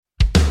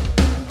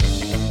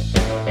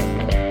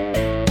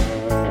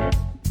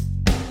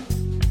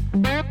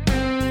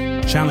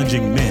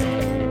challenging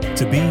men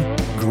to be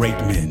great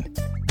men.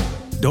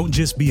 Don't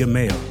just be a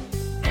male,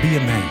 be a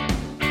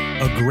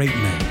man, a great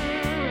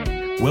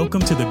man.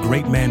 Welcome to the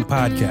GreatMan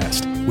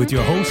Podcast with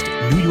your host,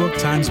 New York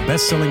Times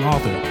bestselling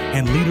author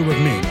and leader of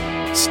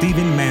men,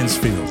 Stephen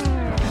Mansfield.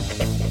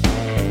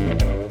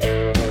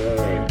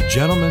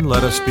 Gentlemen,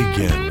 let us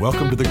begin.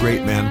 Welcome to the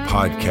GreatMan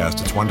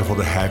Podcast. It's wonderful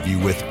to have you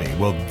with me.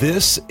 Well,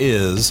 this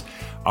is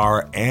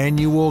our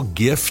annual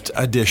gift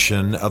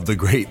edition of the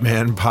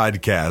GreatMan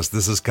Podcast.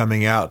 This is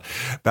coming out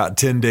about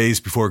 10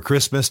 days before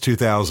Christmas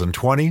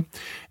 2020.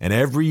 And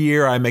every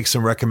year I make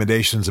some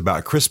recommendations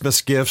about Christmas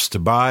gifts to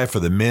buy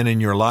for the men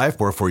in your life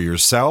or for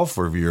yourself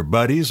or for your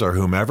buddies or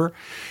whomever.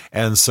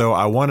 And so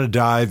I want to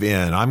dive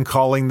in. I'm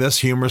calling this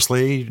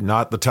humorously,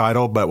 not the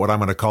title, but what I'm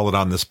going to call it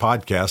on this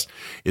podcast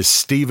is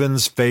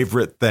Stephen's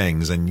Favorite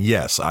Things. And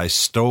yes, I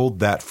stole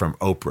that from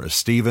Oprah,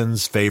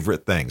 Stephen's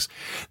Favorite Things.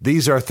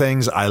 These are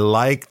things I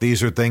like.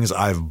 These are things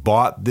I've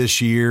bought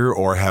this year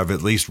or have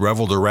at least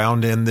reveled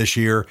around in this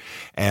year.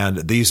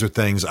 And these are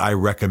things I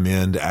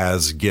recommend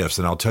as gifts.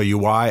 And I'll tell you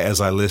why as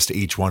I list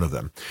each one of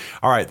them.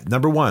 All right.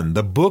 Number one,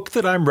 the book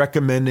that I'm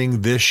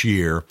recommending this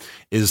year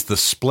is The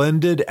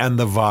Splendid and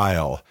the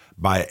Vile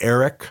by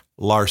Erik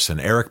Larson.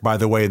 Erik, by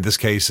the way, in this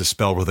case is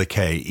spelled with a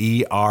K,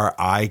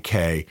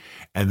 E-R-I-K,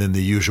 and then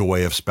the usual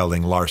way of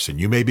spelling Larson.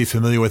 You may be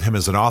familiar with him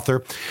as an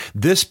author.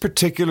 This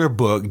particular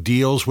book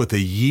deals with a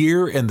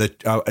year in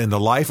the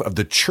life of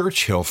the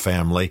Churchill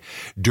family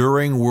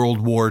during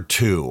World War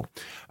II.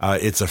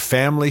 It's a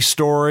family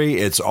story.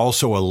 It's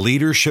also a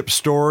leadership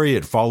story.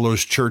 It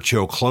follows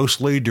Churchill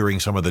closely during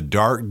some of the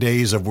dark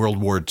days of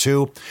World War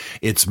II.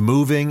 It's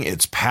moving.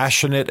 It's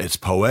passionate. It's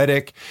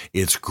poetic.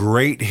 It's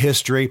great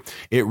history.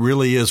 It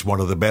really is one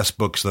of the best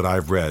books that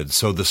I've read.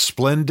 So The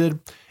Splendid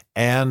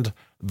and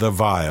the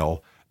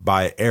Vile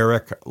by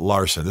Erik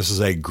Larson. This is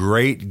a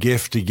great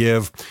gift to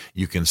give.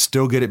 You can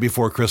still get it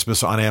before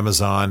Christmas on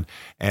Amazon,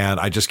 and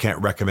I just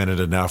can't recommend it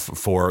enough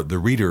for the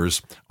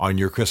readers on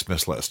your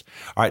Christmas list.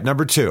 All right,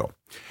 number two.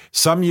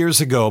 Some years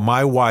ago,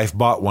 my wife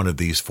bought one of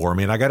these for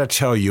me, and I got to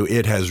tell you,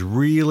 it has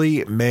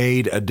really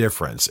made a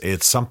difference.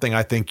 It's something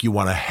I think you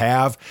want to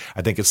have.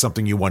 I think it's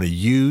something you want to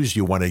use,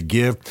 you want to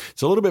give.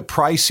 It's a little bit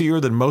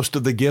pricier than most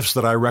of the gifts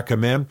that I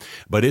recommend,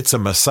 but it's a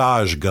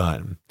massage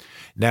gun.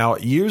 Now,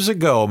 years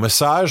ago,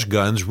 massage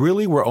guns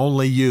really were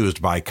only used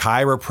by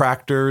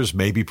chiropractors,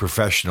 maybe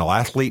professional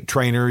athlete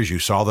trainers. You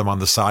saw them on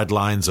the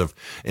sidelines of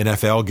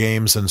NFL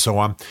games and so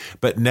on.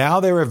 But now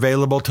they're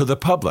available to the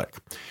public.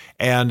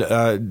 And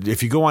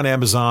if you go on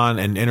Amazon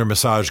and enter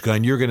massage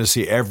gun, you're going to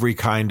see every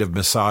kind of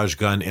massage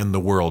gun in the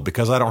world.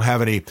 Because I don't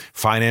have any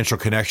financial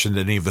connection to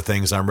any of the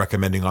things I'm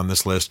recommending on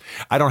this list,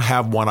 I don't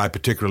have one I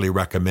particularly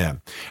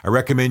recommend. I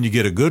recommend you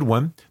get a good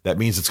one. That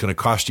means it's going to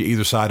cost you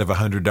either side of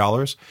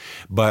 $100.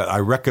 But I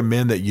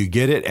recommend that you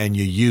get it and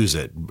you use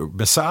it.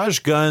 Massage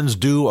guns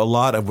do a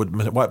lot of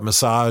what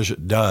massage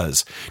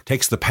does. It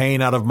takes the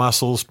pain out of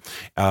muscles.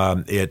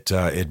 It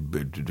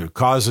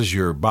causes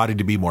your body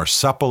to be more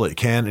supple. It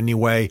can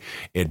anyway.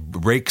 It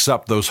breaks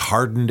up those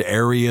hardened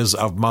areas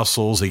of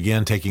muscles,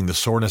 again, taking the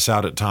soreness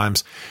out at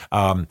times.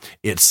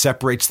 It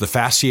separates the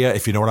fascia,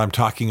 if you know what I'm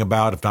talking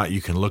about. If not,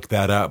 you can look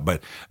that up.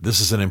 But this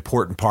is an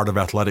important part of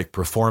athletic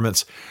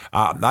performance.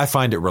 I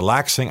find it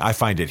relaxing. I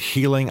find it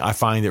healing. I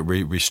find it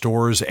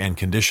restores and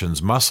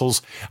conditions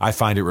muscles. I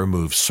find it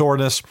removes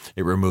soreness.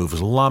 It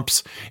removes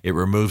lumps. It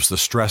removes the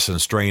stress and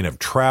strain of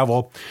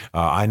travel.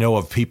 I know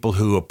of people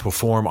who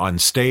perform on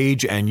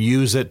stage and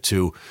use it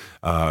to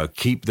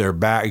keep their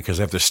back, because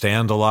they have to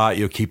stand a lot,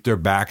 keep their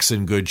backs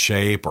in good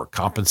shape or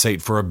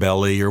compensate for a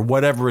belly or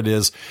whatever it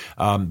is.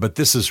 But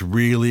this is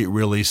really,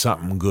 really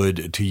something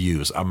good to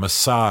use. A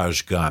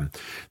massage gun.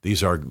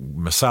 These are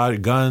massage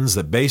guns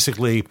that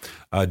basically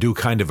do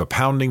kind of a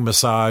pounding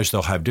massage.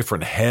 They'll have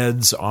different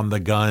heads on the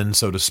gun,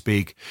 so to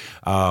speak.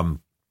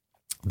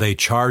 They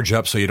charge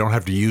up so you don't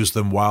have to use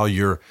them while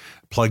you're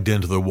plugged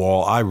into the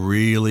wall. I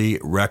really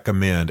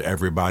recommend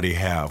everybody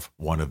have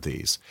one of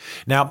these.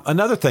 Now,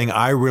 another thing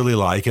I really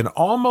like, and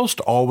almost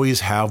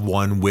always have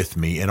one with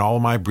me in all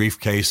my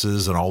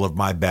briefcases and all of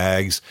my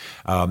bags,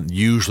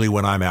 usually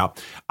when I'm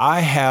out,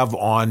 I have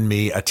on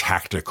me a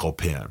tactical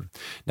pen.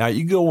 Now,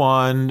 you go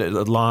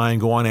online,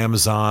 go on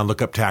Amazon,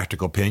 look up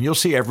tactical pen. You'll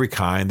see every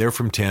kind. They're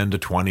from $10 to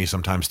 $20,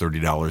 sometimes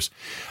 $30.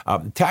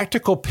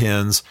 Tactical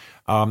pens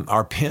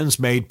are pens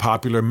made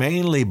popular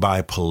mainly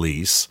by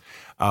police.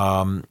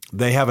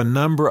 They have a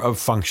number of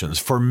functions.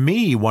 For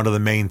me, one of the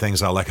main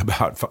things I like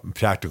about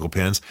tactical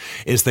pens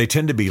is they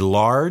tend to be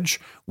large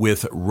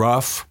with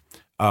rough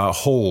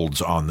holds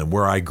on them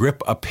where I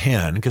grip a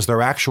pen, because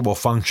they're actual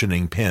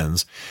functioning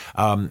pens.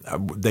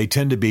 They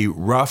tend to be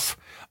rough.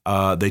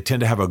 They tend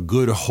to have a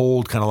good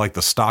hold, kind of like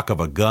the stock of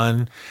a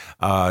gun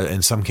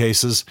in some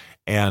cases.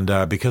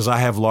 And because I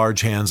have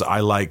large hands, I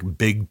like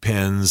big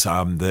pens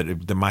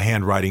that my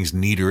handwriting's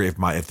neater if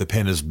the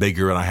pen is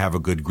bigger and I have a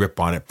good grip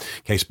on it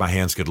in case my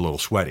hands get a little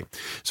sweaty.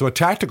 So a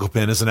tactical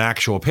pen is an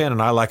actual pen,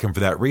 and I like them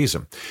for that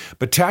reason.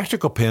 But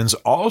tactical pens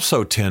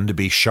also tend to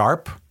be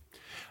sharp.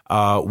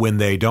 when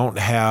they don't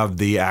have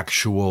the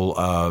actual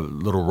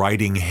little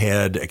writing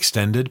head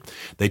extended.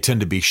 They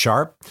tend to be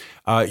sharp.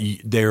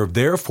 They're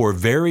therefore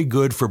very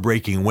good for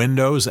breaking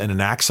windows in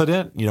an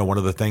accident. You know, one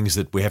of the things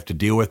that we have to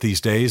deal with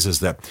these days is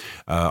that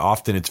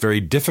often it's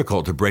very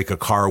difficult to break a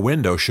car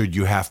window should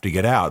you have to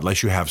get out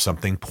unless you have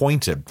something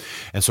pointed.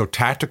 And so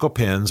tactical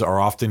pins are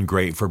often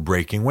great for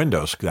breaking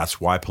windows.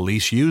 That's why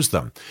police use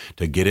them,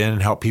 to get in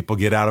and help people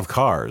get out of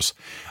cars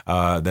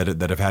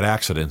that have had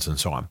accidents and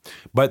so on.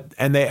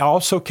 And they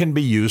also can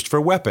be used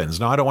for weapons.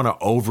 Now, I don't want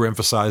to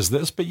overemphasize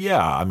this, but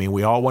yeah, I mean,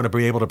 we all want to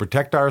be able to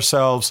protect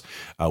ourselves.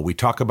 We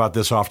talk about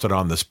this often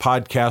on this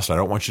podcast. I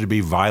don't want you to be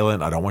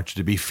violent. I don't want you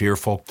to be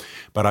fearful,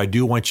 but I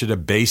do want you to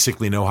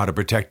basically know how to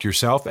protect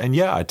yourself. And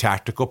yeah, a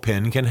tactical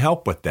pin can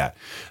help with that.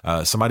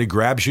 Somebody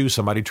grabs you,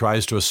 somebody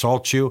tries to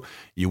assault you,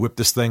 you whip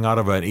this thing out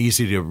of an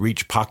easy to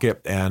reach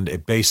pocket, and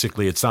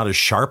it's not as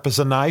sharp as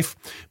a knife,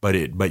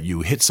 but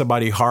you hit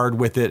somebody hard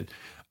with it.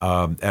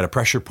 At a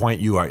pressure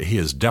point, he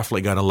is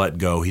definitely going to let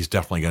go. He's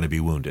definitely going to be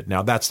wounded.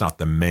 Now, that's not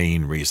the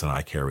main reason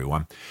I carry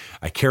one.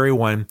 I carry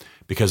one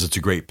because it's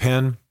a great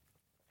pen.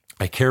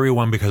 I carry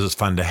one because it's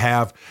fun to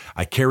have.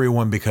 I carry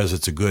one because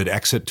it's a good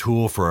exit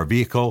tool for a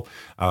vehicle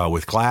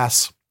with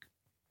glass.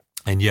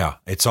 And yeah,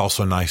 it's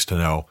also nice to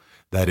know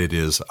that it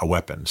is a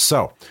weapon.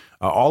 So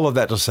all of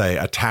that to say,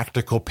 a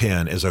tactical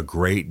pen is a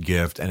great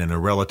gift and in a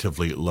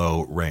relatively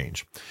low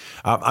range.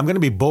 I'm going to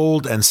be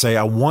bold and say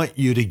I want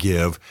you to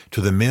give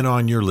to the men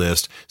on your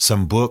list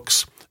some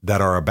books that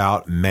are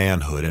about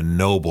manhood and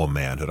noble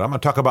manhood. I'm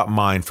going to talk about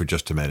mine for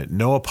just a minute.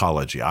 No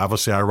apology.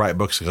 Obviously, I write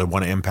books because I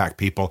want to impact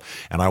people,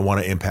 and I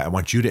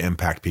want you to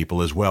impact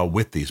people as well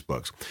with these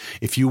books.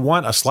 If you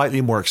want a slightly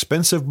more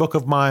expensive book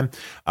of mine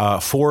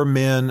for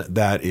men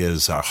that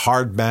is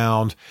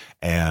hardbound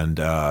and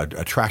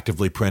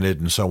attractively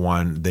printed and so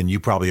on, then you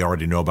probably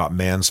already know about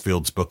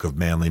Mansfield's Book of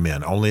Manly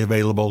Men.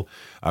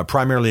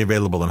 Primarily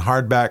available in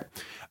hardback.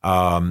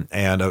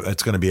 And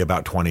it's going to be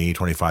about $20,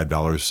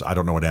 $25. I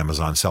don't know what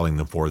Amazon's selling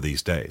them for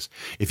these days.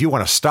 If you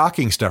want a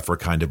stocking stuffer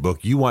kind of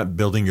book, you want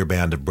Building Your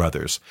Band of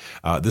Brothers.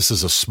 This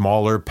is a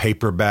smaller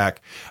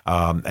paperback,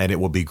 and it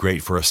will be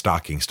great for a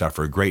stocking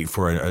stuffer, great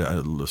for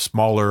a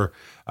smaller,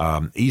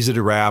 easy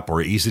to wrap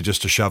or easy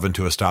just to shove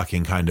into a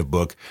stocking kind of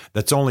book.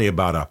 That's only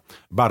about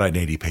an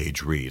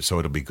 80-page read, so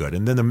it'll be good.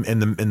 And then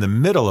in the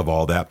middle of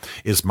all that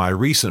is my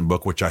recent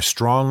book, which I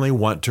strongly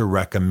want to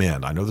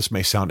recommend. I know this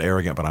may sound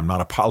arrogant, but I'm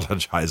not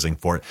apologizing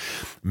for it.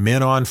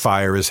 Men on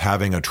Fire is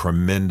having a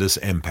tremendous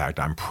impact.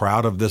 I'm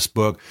proud of this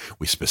book.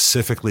 We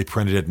specifically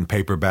printed it in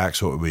paperback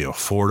so it would be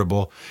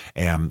affordable,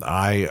 and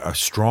I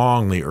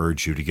strongly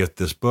urge you to get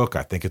this book.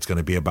 I think it's going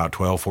to be about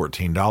 $12,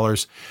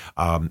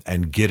 $14,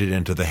 and get it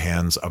into the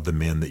hands of the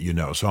men that you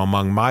know. So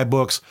among my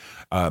books,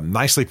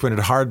 nicely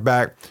printed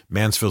hardback,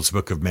 Mansfield's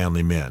Book of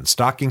Manly Men.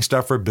 Stocking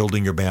stuffer,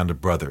 Building Your Band of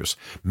Brothers.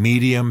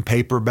 Medium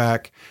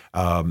paperback,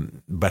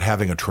 but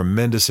having a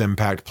tremendous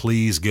impact.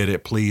 Please get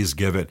it. Please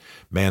give it.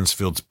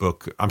 Mansfield's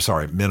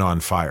Men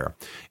on Fire.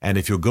 And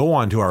if you'll go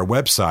on to our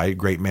website,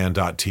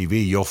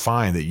 GreatMan.tv, you'll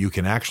find that you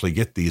can actually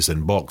get these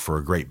in bulk for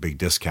a great big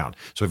discount.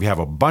 So if you have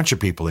a bunch of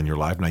people in your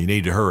life, now you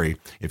need to hurry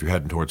if you're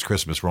heading towards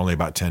Christmas. We're only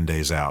about 10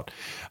 days out.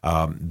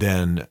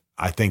 Then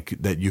I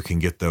think that you can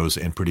get those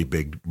in pretty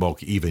big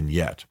bulk even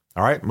yet.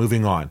 All right,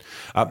 moving on.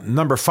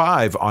 Number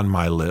 5 on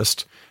my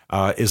list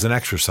is an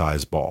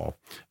exercise ball.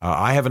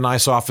 I have a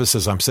nice office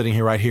as I'm sitting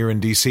here right here in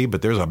D.C.,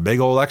 but there's a big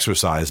old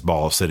exercise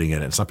ball sitting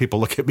in it. Some people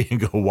look at me and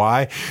go,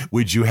 why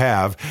would you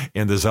have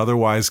in this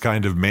otherwise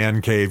kind of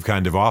man cave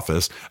kind of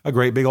office a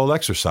great big old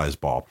exercise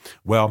ball?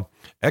 Well,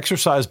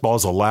 exercise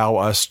balls allow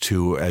us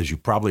to, as you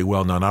probably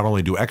well know, not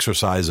only do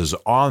exercises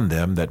on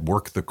them that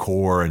work the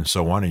core and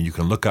so on, and you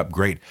can look up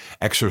great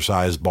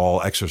exercise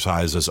ball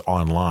exercises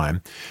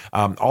online.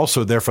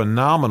 Also, they're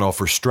phenomenal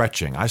for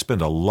stretching. I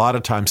spend a lot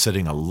of time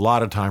sitting, a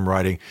lot of time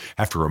writing,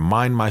 have to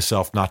remind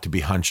myself not to be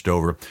hunched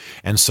over.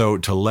 And so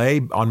to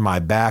lay on my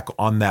back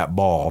on that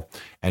ball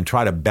and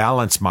try to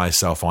balance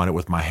myself on it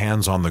with my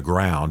hands on the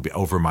ground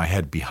over my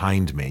head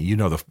behind me. You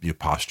know the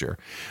posture.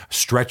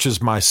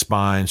 Stretches my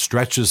spine,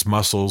 stretches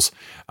muscles.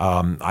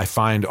 I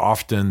find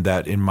often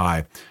that in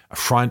my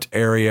front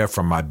area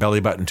from my belly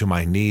button to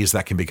my knees,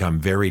 that can become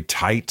very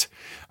tight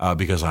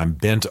because I'm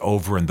bent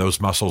over and those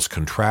muscles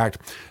contract.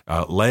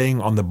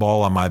 Laying on the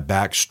ball on my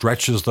back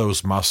stretches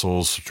those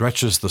muscles,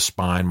 stretches the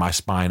spine. My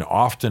spine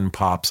often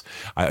pops.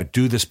 I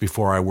do this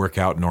before I work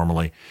out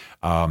normally.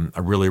 I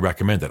really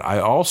recommend it. I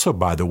also,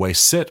 by the way,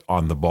 sit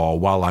on the ball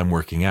while I'm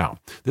working out.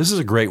 This is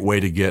a great way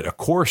to get a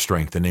core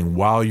strengthening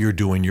while you're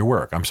doing your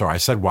work. I'm sorry, I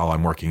said while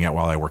I'm working out,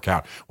 while I work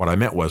out. What I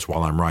meant was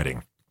while I'm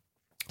writing.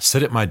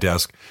 Sit at my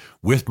desk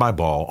with my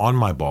ball, on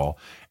my ball,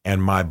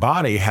 and my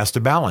body has to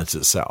balance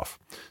itself.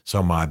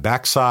 So my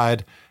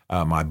backside,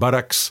 my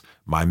buttocks,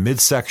 my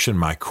midsection,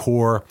 my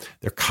core,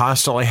 they're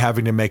constantly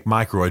having to make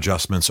micro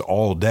adjustments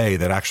all day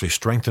that actually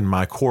strengthen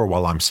my core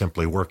while I'm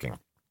simply working.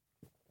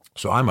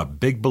 So I'm a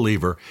big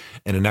believer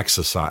in an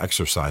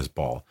exercise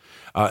ball.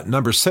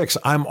 Number 6,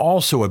 I'm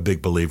also a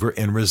big believer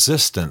in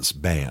resistance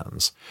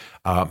bands.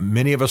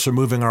 Many of us are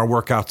moving our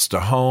workouts to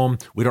home.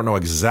 We don't know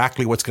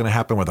exactly what's going to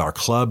happen with our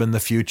club in the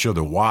future.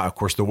 Of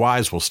course, the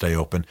Ys will stay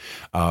open.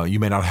 You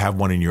may not have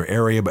one in your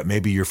area, but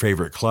maybe your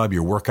favorite club,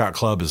 your workout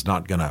club, is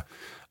not going to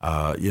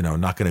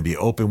not going to be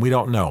open. We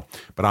don't know.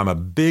 But I'm a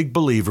big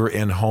believer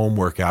in home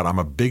workout. I'm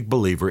a big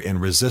believer in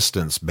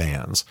resistance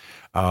bands.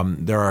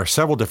 There are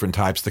several different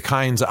types. The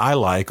kinds I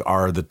like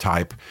are the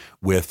type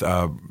with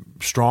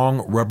strong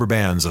rubber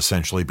bands,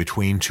 essentially,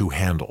 between two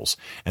handles,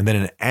 and then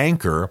an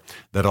anchor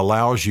that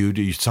allows you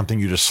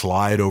to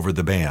slide over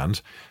the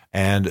band.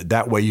 And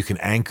that way you can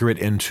anchor it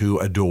into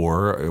a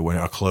door,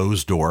 a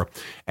closed door,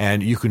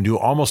 and you can do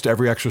almost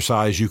every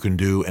exercise you can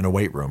do in a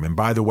weight room. And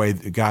by the way,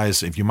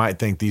 guys, if you might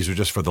think these are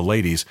just for the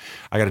ladies,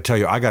 I got to tell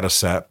you, I got a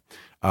set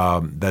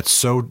that's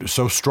so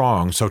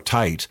strong, so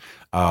tight,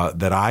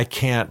 that I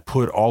can't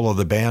put all of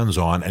the bands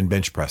on and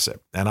bench press it.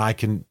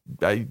 And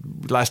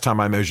last time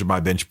I measured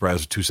my bench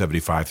press,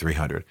 275,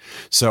 300.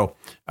 So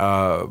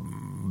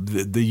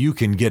you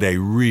can get a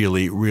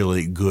really,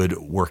 really good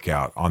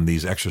workout on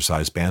these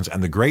exercise bands.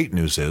 And the great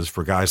news is,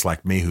 for guys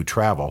like me who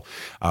travel,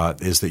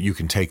 is that you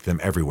can take them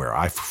everywhere.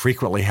 I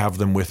frequently have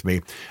them with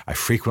me. I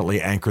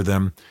frequently anchor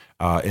them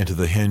into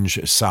the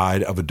hinge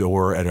side of a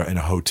door in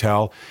a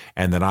hotel,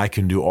 and then I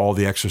can do all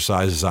the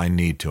exercises I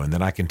need to, and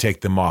then I can take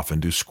them off and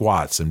do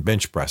squats and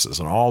bench presses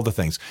and all the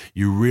things.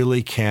 You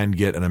really can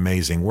get an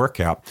amazing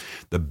workout.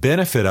 The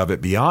benefit of it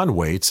beyond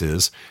weights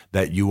is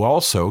that you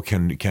also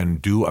can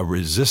do a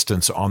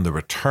resistance on the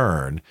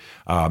return.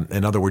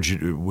 In other words,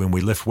 when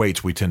we lift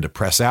weights, we tend to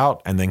press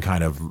out and then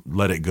kind of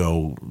let it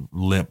go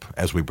limp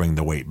as we bring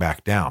the weight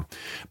back down.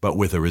 But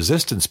with a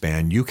resistance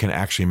band, you can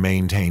actually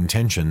maintain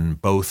tension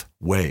both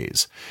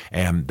ways,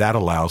 and that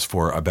allows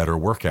for a better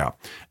workout.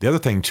 The other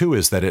thing too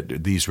is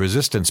that these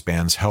resistance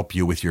bands help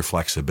you with your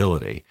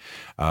flexibility,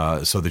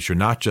 so that you're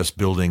not just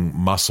building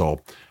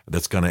muscle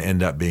that's going to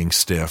end up being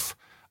stiff,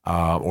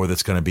 or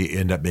that's going to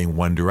end up being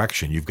one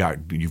direction. You've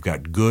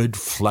got good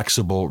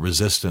flexible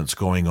resistance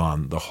going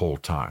on the whole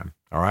time.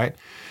 All right.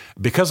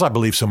 Because I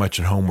believe so much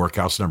in home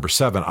workouts, number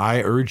 7,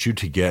 I urge you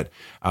to get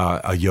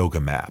a yoga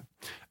mat.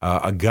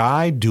 A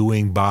guy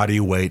doing body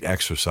weight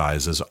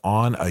exercises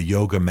on a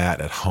yoga mat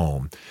at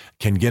home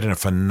can get in a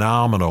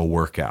phenomenal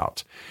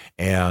workout.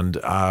 And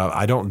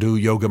I don't do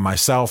yoga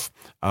myself,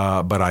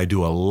 but I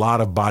do a lot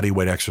of body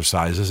weight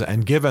exercises.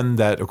 And given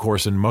that, of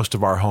course, in most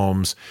of our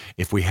homes,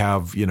 if we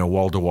have,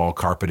 wall-to-wall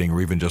carpeting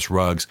or even just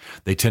rugs,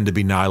 they tend to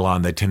be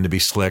nylon, they tend to be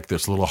slick.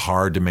 It's a little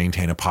hard to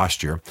maintain a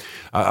posture.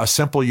 A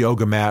simple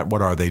yoga mat,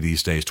 what are they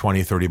these days?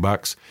 $20,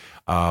 $30?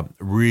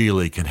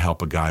 Really can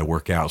help a guy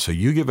work out. So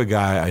you give a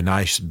guy a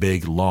nice,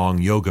 big, long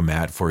yoga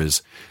mat for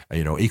his,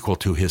 equal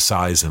to his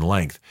size and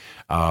length.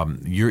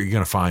 You're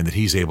going to find that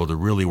he's able to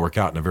really work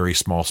out in a very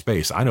small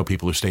space. I know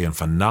people who stay in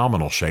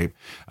phenomenal shape,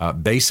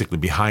 basically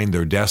behind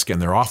their desk in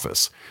their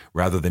office.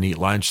 Rather than eat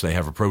lunch, they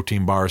have a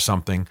protein bar or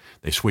something.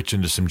 They switch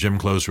into some gym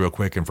clothes real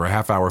quick, and for a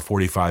half hour,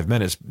 45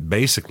 minutes,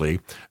 basically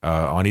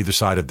on either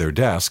side of their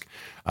desk,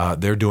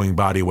 they're doing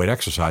body weight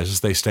exercises.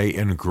 They stay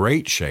in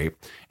great shape,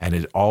 and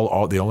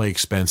the only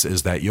expense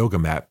is that yoga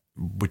mat,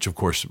 which of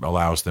course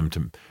allows them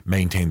to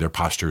maintain their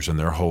postures and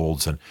their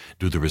holds and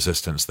do the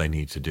resistance they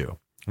need to do.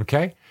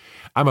 Okay?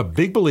 I'm a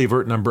big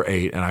believer, number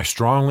 8, and I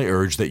strongly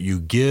urge that you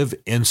give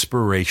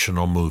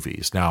inspirational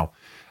movies. Now,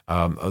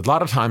 a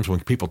lot of times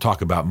when people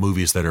talk about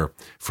movies that are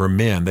for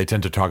men, they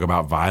tend to talk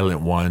about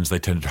violent ones. They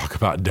tend to talk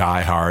about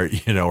Die Hard,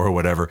 or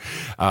whatever.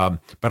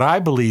 But I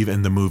believe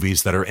in the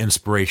movies that are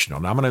inspirational.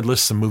 Now, I'm going to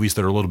list some movies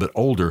that are a little bit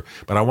older,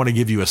 but I want to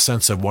give you a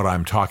sense of what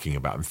I'm talking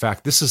about. In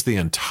fact, this is the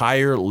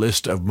entire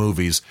list of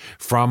movies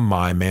from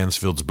my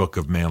Mansfield's Book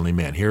of Manly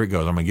Men. Here it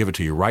goes. I'm going to give it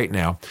to you right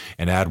now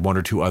and add one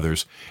or two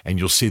others, and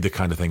you'll see the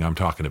kind of thing I'm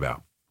talking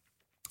about.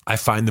 I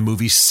find the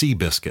movie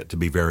Seabiscuit to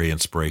be very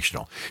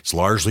inspirational. It's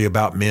largely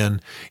about men.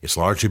 It's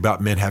largely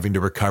about men having to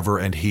recover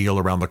and heal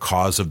around the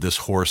cause of this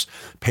horse.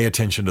 Pay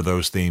attention to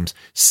those themes.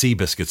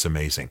 Seabiscuit's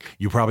amazing.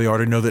 You probably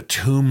already know that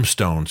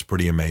Tombstone's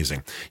pretty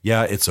amazing.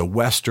 Yeah, it's a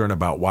Western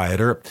about Wyatt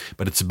Earp,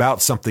 but it's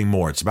about something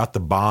more. It's about the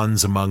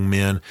bonds among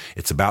men.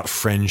 It's about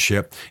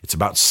friendship. It's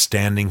about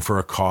standing for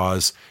a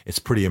cause. It's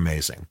pretty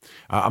amazing.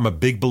 I'm a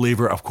big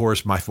believer, of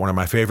course, one of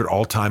my favorite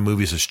all-time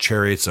movies is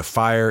Chariots of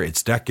Fire.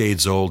 It's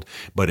decades old,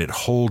 but it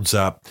holds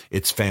up.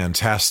 It's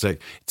fantastic.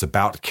 It's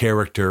about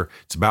character.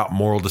 It's about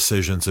moral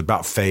decisions. It's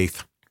about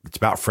faith. It's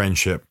about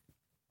friendship.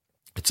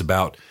 It's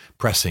about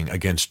pressing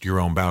against your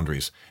own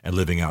boundaries and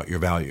living out your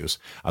values.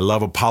 I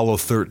love Apollo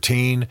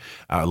 13.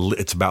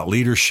 It's about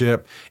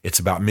leadership. It's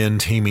about men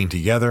teaming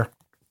together.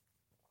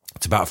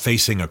 It's about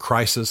facing a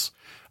crisis.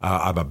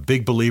 I'm a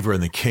big believer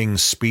in The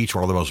King's Speech,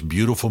 one of the most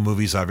beautiful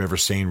movies I've ever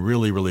seen.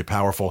 Really, really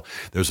powerful.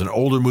 There's an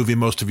older movie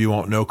most of you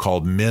won't know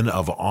called Men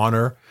of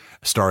Honor,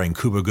 starring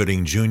Cuba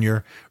Gooding Jr.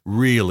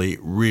 Really,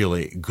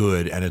 really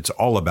good. And it's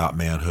all about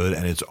manhood.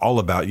 And it's all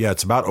about,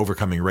 it's about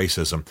overcoming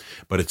racism,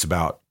 but it's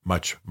about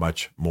much,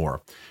 much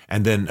more.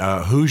 And then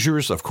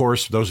Hoosiers, of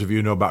course, those of you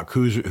who know about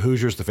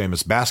Hoosiers, the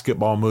famous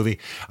basketball movie.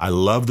 I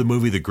love the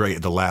movie,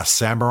 The Last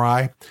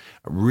Samurai.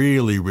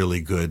 Really,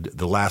 really good.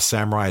 The Last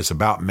Samurai is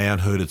about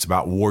manhood. It's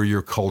about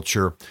warrior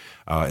culture.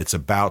 It's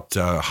about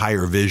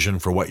higher vision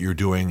for what you're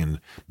doing and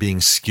being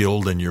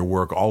skilled in your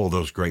work, all of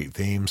those great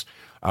themes.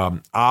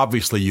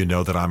 Obviously, you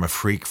know that I'm a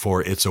freak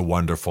for It's a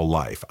Wonderful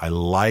Life. I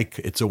like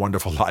It's a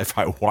Wonderful Life.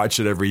 I watch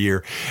it every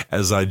year.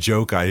 As I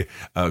joke, I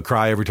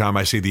cry every time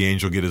I see the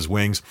angel get his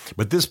wings.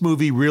 But this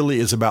movie really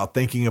is about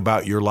thinking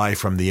about your life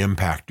from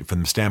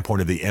the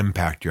standpoint of the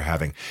impact you're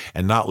having,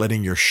 and not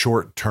letting your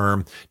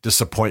short-term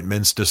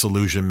disappointments,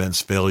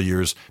 disillusionments,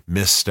 failures,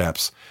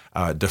 missteps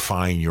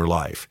define your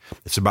life.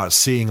 It's about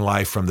seeing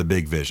life from the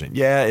big vision.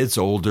 Yeah, it's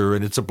older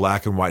and it's a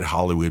black and white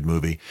Hollywood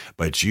movie,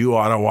 but you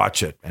ought to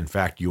watch it. In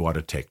fact, you ought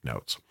to take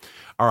notes.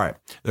 All right.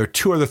 There are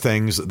two other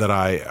things that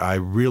I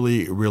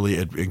really, really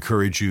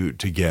encourage you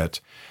to get.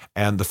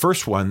 And the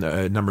first one,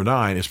 number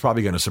 9, is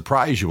probably going to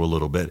surprise you a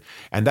little bit.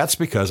 And that's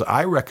because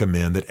I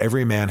recommend that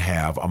every man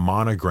have a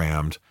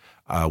monogrammed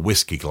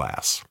whiskey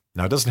glass.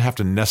 Now, it doesn't have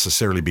to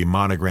necessarily be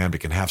monogrammed. It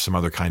can have some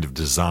other kind of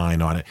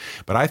design on it.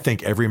 But I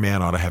think every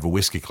man ought to have a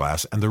whiskey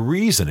glass. And the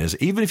reason is,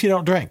 even if you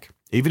don't drink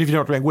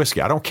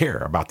whiskey, I don't care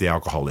about the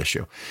alcohol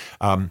issue.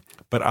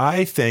 But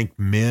I think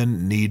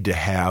men need to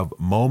have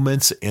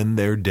moments in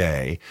their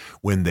day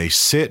when they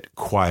sit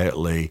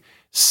quietly,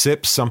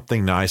 sip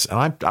something nice. And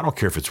I don't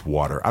care if it's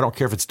water. I don't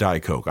care if it's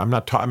Diet Coke. I'm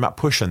not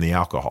pushing the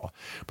alcohol,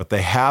 but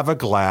they have a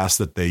glass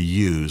that they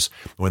use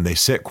when they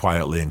sit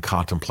quietly and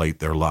contemplate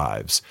their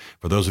lives.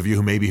 For those of you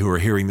who are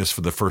hearing this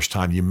for the first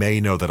time, you may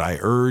know that I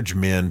urge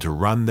men to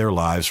run their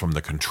lives from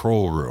the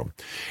control room.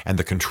 And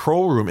the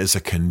control room is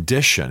a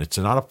condition. It's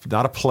not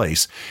a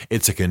place.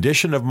 It's a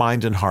condition of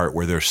mind and heart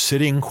where they're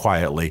sitting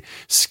quietly,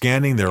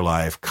 scanning their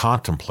life,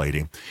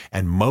 contemplating.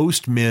 And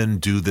most men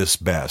do this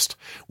best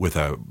with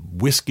a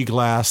whiskey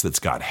glass that's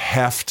got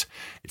heft.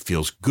 It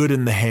feels good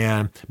in the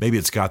hand. Maybe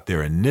it's got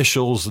their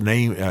initials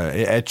name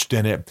etched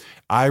in it.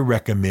 I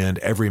recommend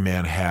every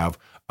man have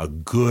a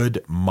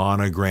good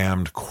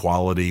monogrammed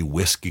quality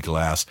whiskey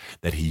glass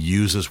that he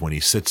uses when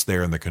he sits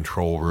there in the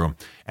control room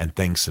and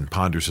thinks and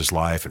ponders his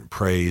life and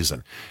prays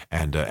and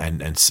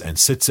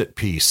sits at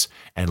peace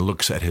and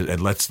looks at his and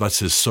lets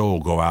his soul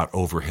go out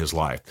over his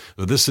life.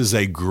 So this is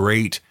a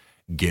great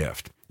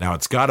gift. Now,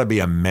 it's got to be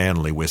a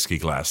manly whiskey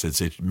glass.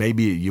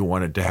 Maybe you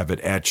want it to have it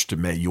etched.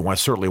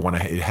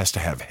 It has to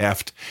have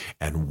heft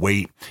and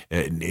weight.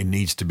 It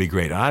needs to be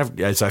great.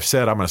 As I've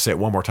said, I'm going to say it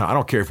one more time. I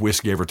don't care if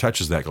whiskey ever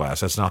touches that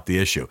glass. That's not the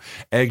issue.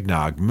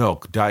 Eggnog,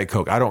 milk, Diet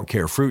Coke, I don't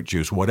care. Fruit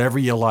juice, whatever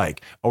you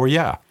like. Or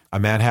a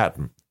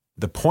Manhattan.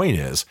 The point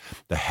is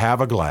to have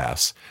a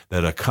glass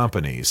that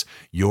accompanies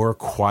your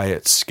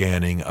quiet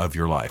scanning of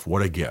your life.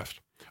 What a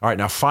gift. All right,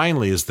 now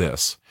finally is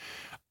this.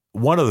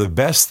 One of the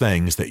best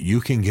things that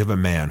you can give a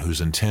man who's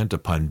intent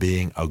upon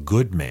being a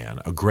good man,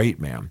 a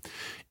great man,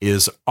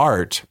 is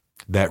art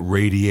that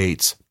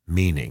radiates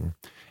meaning.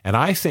 And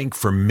I think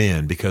for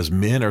men, because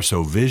men are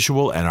so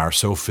visual and are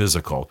so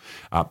physical,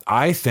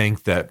 I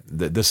think that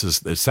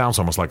it sounds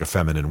almost like a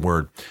feminine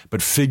word,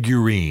 but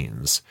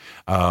figurines,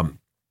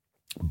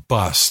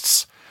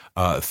 busts,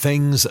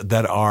 things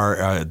that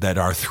are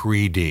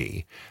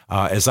 3D.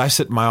 As I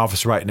sit in my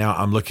office right now,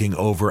 I'm looking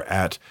over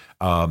at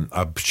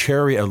a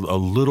cherry,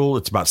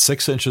 it's about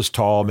 6 inches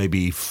tall,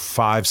 maybe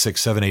 5,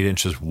 6, 7, 8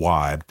 inches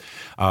wide.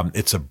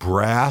 It's a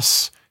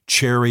brass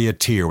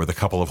charioteer with a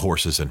couple of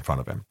horses in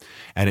front of him.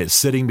 And it's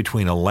sitting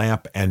between a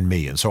lamp and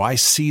me. And so I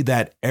see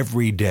that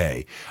every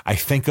day. I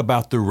think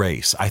about the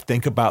race. I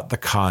think about the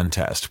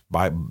contest.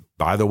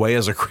 By the way,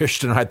 as a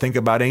Christian, I think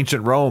about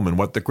ancient Rome and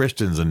what the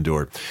Christians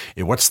endured.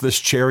 What's this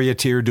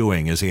charioteer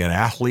doing? Is he an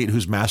athlete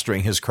who's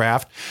mastering his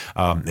craft?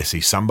 Is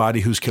he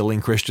somebody who's killing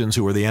Christians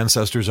who are the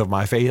ancestors of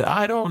my faith?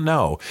 I don't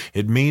know.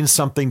 It means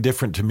something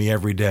different to me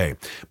every day,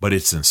 but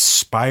it's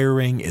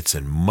inspiring. It's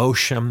in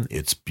motion.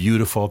 It's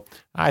beautiful.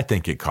 I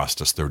think it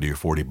cost us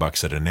 $30 or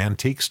 $40 at an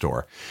antique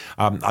store.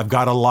 I've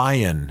got a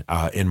lion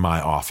in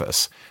my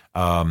office.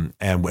 And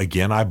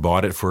again, I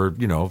bought it for,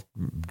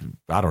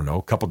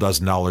 a couple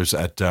dozen dollars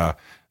at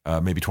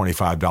maybe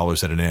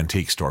 $25 at an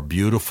antique store.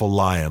 Beautiful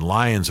lion.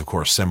 Lions, of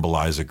course,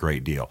 symbolize a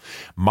great deal.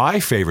 My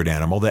favorite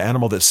animal, the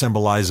animal that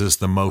symbolizes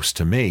the most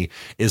to me,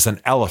 is an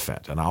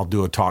elephant. And I'll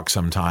do a talk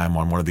sometime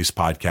on one of these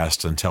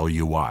podcasts and tell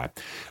you why.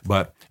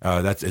 But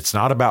it's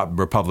not about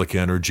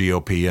Republican or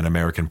GOP and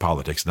American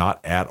politics, not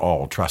at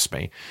all. Trust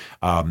me.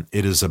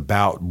 It is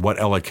about what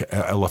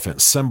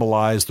elephants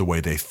symbolize, the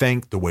way they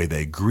think, the way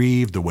they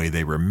grieve, the way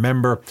they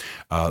remember,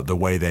 the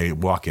way they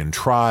walk in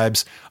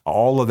tribes.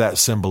 All of that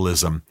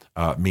symbolism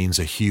means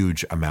a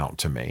huge amount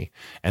to me.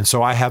 And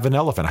so I have an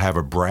elephant. I have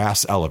a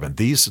brass elephant.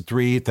 These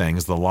three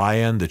things, the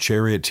lion, the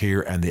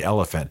charioteer, and the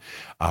elephant,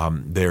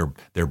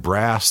 they're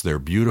brass, they're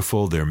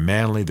beautiful, they're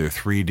manly, they're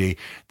 3D.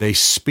 They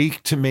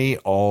speak to me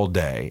all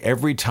day.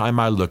 Every time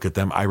I look at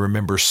them, I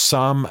remember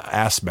some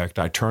aspect.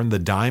 I turn the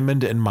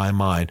diamond in my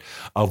mind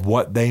of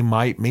what they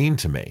might mean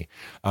to me.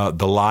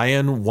 The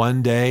lion,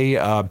 one day,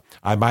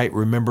 I might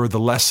remember the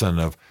lesson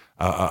of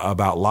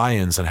about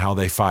lions and how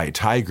they fight,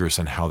 tigers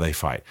and how they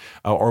fight.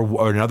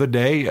 Or another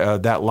day,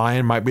 that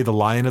lion might be the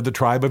Lion of the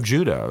tribe of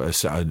Judah,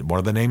 one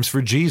of the names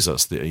for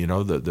Jesus,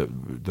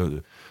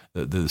 the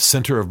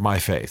center of my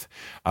faith.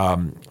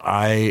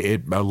 A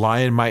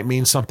lion might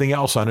mean something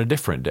else on a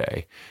different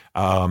day.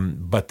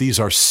 But these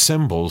are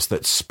symbols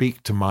that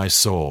speak to my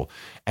soul.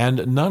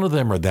 And none of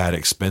them are that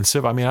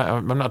expensive. I mean,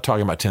 I'm not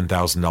talking about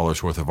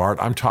 $10,000 worth of art.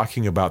 I'm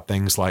talking about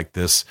things like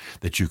this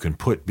that you can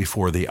put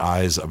before the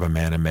eyes of a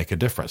man and make a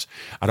difference.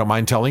 I don't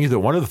mind telling you that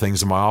one of the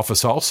things in my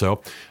office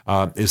also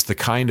is the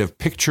kind of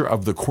picture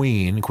of the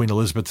Queen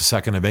Elizabeth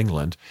II of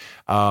England,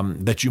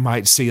 that you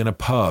might see in a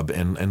pub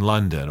in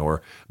London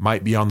or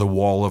might be on the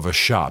wall of a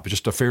shop.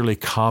 Just a fairly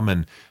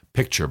common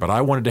picture, but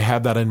I wanted to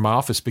have that in my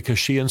office because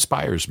she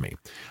inspires me.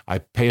 I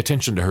pay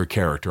attention to her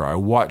character. I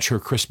watch her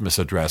Christmas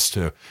address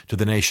to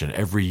the nation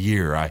every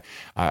year. I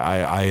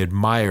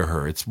admire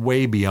her. It's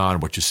way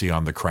beyond what you see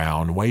on The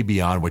Crown, way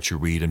beyond what you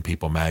read in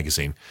People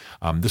magazine.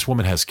 This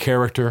woman has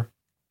character.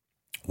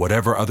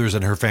 Whatever others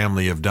in her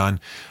family have done,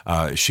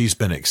 she's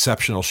been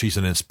exceptional. She's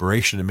an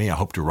inspiration to me. I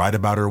hope to write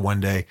about her one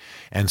day.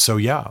 And so,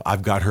 yeah,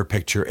 I've got her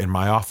picture in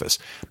my office.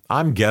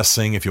 I'm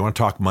guessing, if you want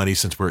to talk money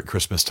since we're at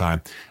Christmas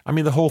time, I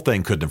mean, the whole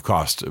thing couldn't have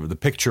cost, the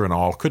picture and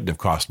all couldn't have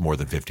cost more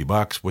than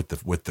 $50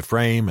 with the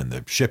frame and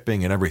the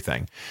shipping and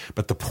everything.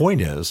 But the point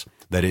is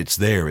that it's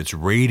there. It's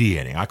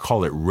radiating. I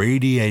call it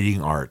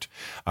radiating art.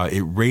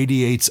 It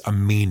radiates a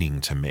meaning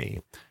to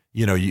me.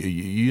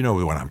 You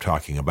know what I'm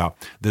talking about.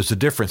 There's a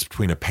difference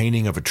between a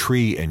painting of a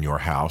tree in your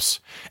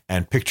house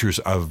and pictures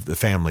of the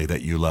family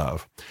that you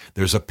love.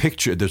 There's a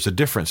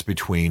difference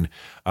between,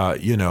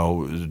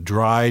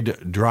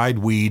 dried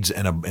weeds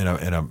in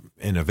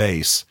a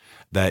vase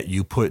that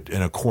you put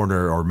in a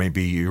corner, or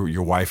maybe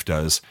your wife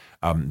does,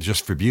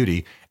 just for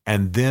beauty.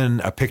 And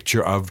then a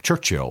picture of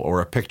Churchill, or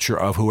a picture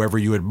of whoever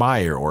you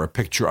admire, or a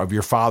picture of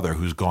your father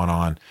who's gone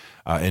on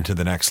into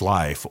the next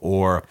life,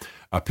 or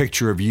a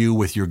picture of you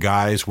with your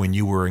guys when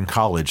you were in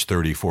college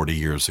 30, 40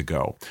 years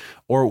ago,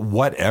 or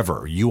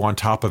whatever, you on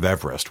top of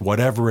Everest,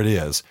 whatever it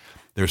is.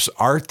 There's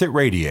art that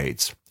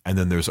radiates, and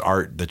then there's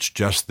art that's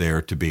just there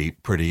to be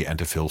pretty and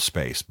to fill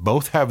space.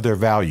 Both have their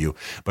value,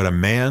 but a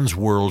man's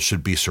world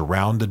should be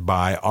surrounded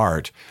by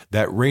art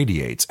that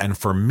radiates. And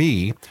for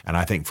me, and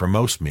I think for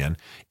most men,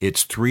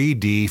 it's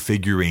 3D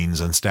figurines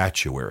and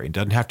statuary. It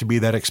doesn't have to be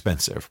that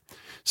expensive.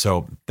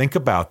 So think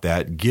about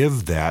that,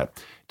 give that.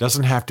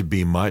 Doesn't have to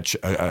be much.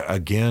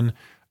 Again,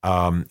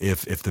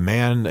 if the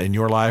man in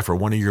your life or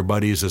one of your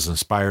buddies is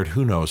inspired,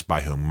 who knows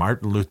by whom?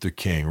 Martin Luther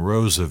King,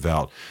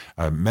 Roosevelt,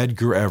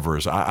 Medgar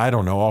Evers, I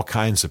don't know, all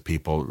kinds of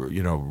people,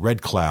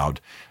 Red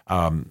Cloud,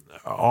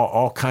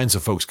 all kinds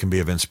of folks can be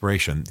of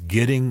inspiration.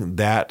 Getting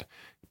that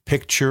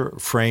picture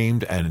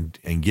framed and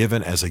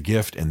given as a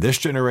gift in this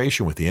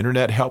generation with the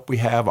internet help we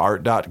have,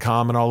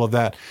 art.com and all of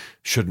that,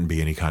 shouldn't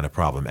be any kind of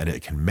problem. And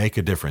it can make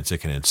a difference. It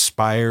can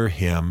inspire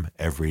him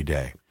every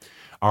day.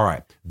 All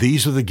right,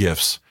 these are the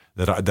gifts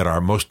that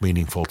are most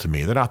meaningful to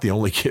me. They're not the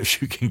only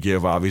gifts you can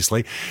give,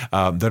 obviously.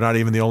 They're not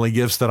even the only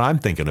gifts that I'm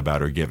thinking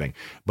about or giving.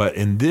 But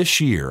in this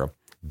year,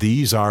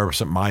 these are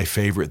some of my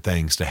favorite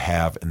things to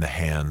have in the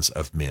hands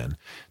of men.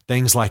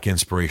 Things like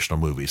inspirational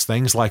movies,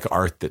 things like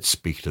art that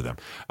speak to them,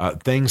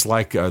 things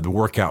like the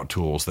workout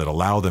tools that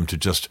allow them to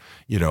just,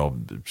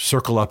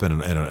 circle up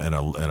in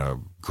a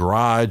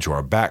garage or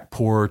a back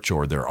porch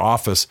or their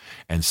office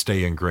and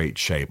stay in great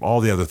shape.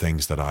 All the other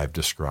things that I've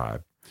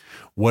described.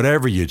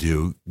 Whatever you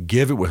do,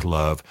 give it with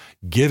love,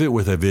 give it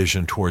with a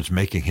vision towards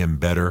making him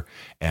better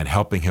and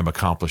helping him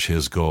accomplish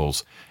his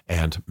goals.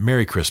 And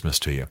Merry Christmas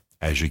to you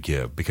as you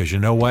give. Because you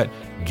know what?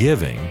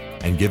 Giving,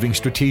 and giving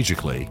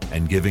strategically,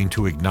 and giving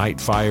to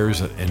ignite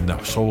fires in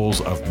the souls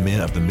of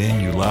the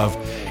men you love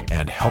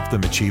and help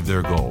them achieve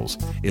their goals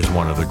is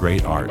one of the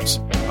great arts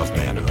of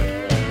manhood.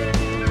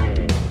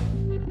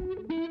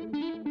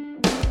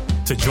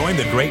 To join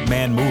the Great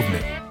Man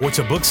movement or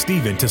to book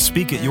Stephen to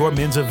speak at your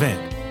men's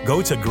event,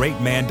 go to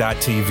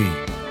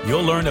GreatMan.tv.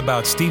 You'll learn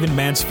about Stephen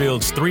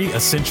Mansfield's 3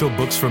 essential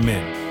books for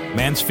men,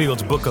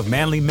 Mansfield's Book of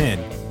Manly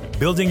Men,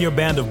 Building Your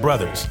Band of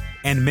Brothers,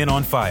 and Men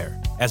on Fire,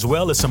 as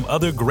well as some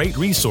other great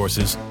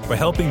resources for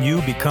helping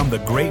you become the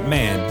great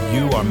man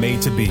you are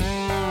made to be.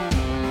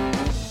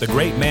 The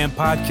Great Man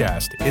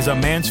Podcast is a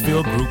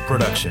Mansfield Group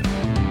production.